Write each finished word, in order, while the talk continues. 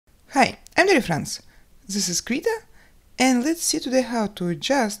Hi, I'm dear friends. This is Krita, and let's see today how to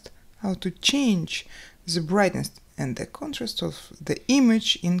change the brightness and the contrast of the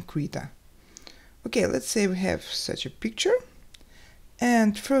image in Krita. Okay, let's say we have such a picture,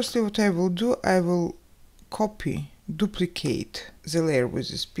 and firstly what I will do, I will duplicate the layer with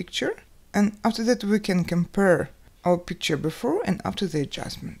this picture, and after that we can compare our picture before and after the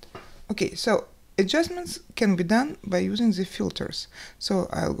adjustment. Okay, so adjustments can be done by using the filters. So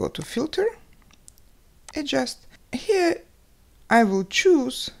I'll go to Filter, Adjust. Here I will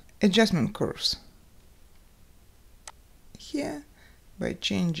choose Adjustment Curves. Here, by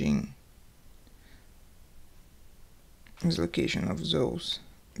changing the location of those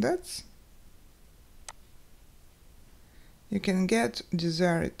dots, you can get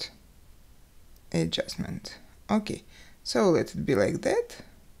desired adjustment. Okay, so let it be like that.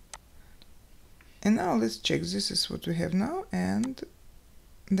 And now let's check. This is what we have now, and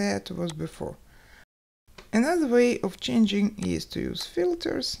that was before. Another way of changing is to use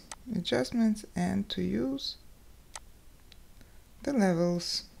filters, adjustments, and to use the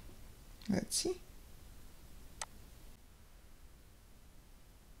levels. Let's see.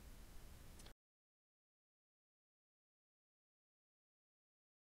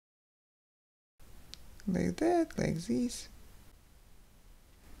 Like that, like this.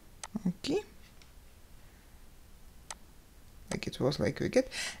 Okay. Like it was like we get.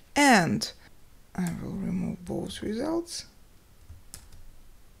 And I will remove both results.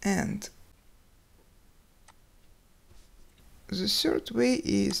 And the third way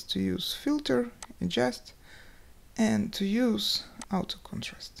is to use filter, adjust, and to use auto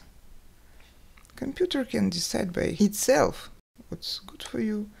contrast. Computer can decide by itself what's good for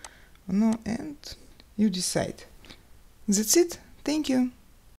you or no, and you decide. That's it. Thank you.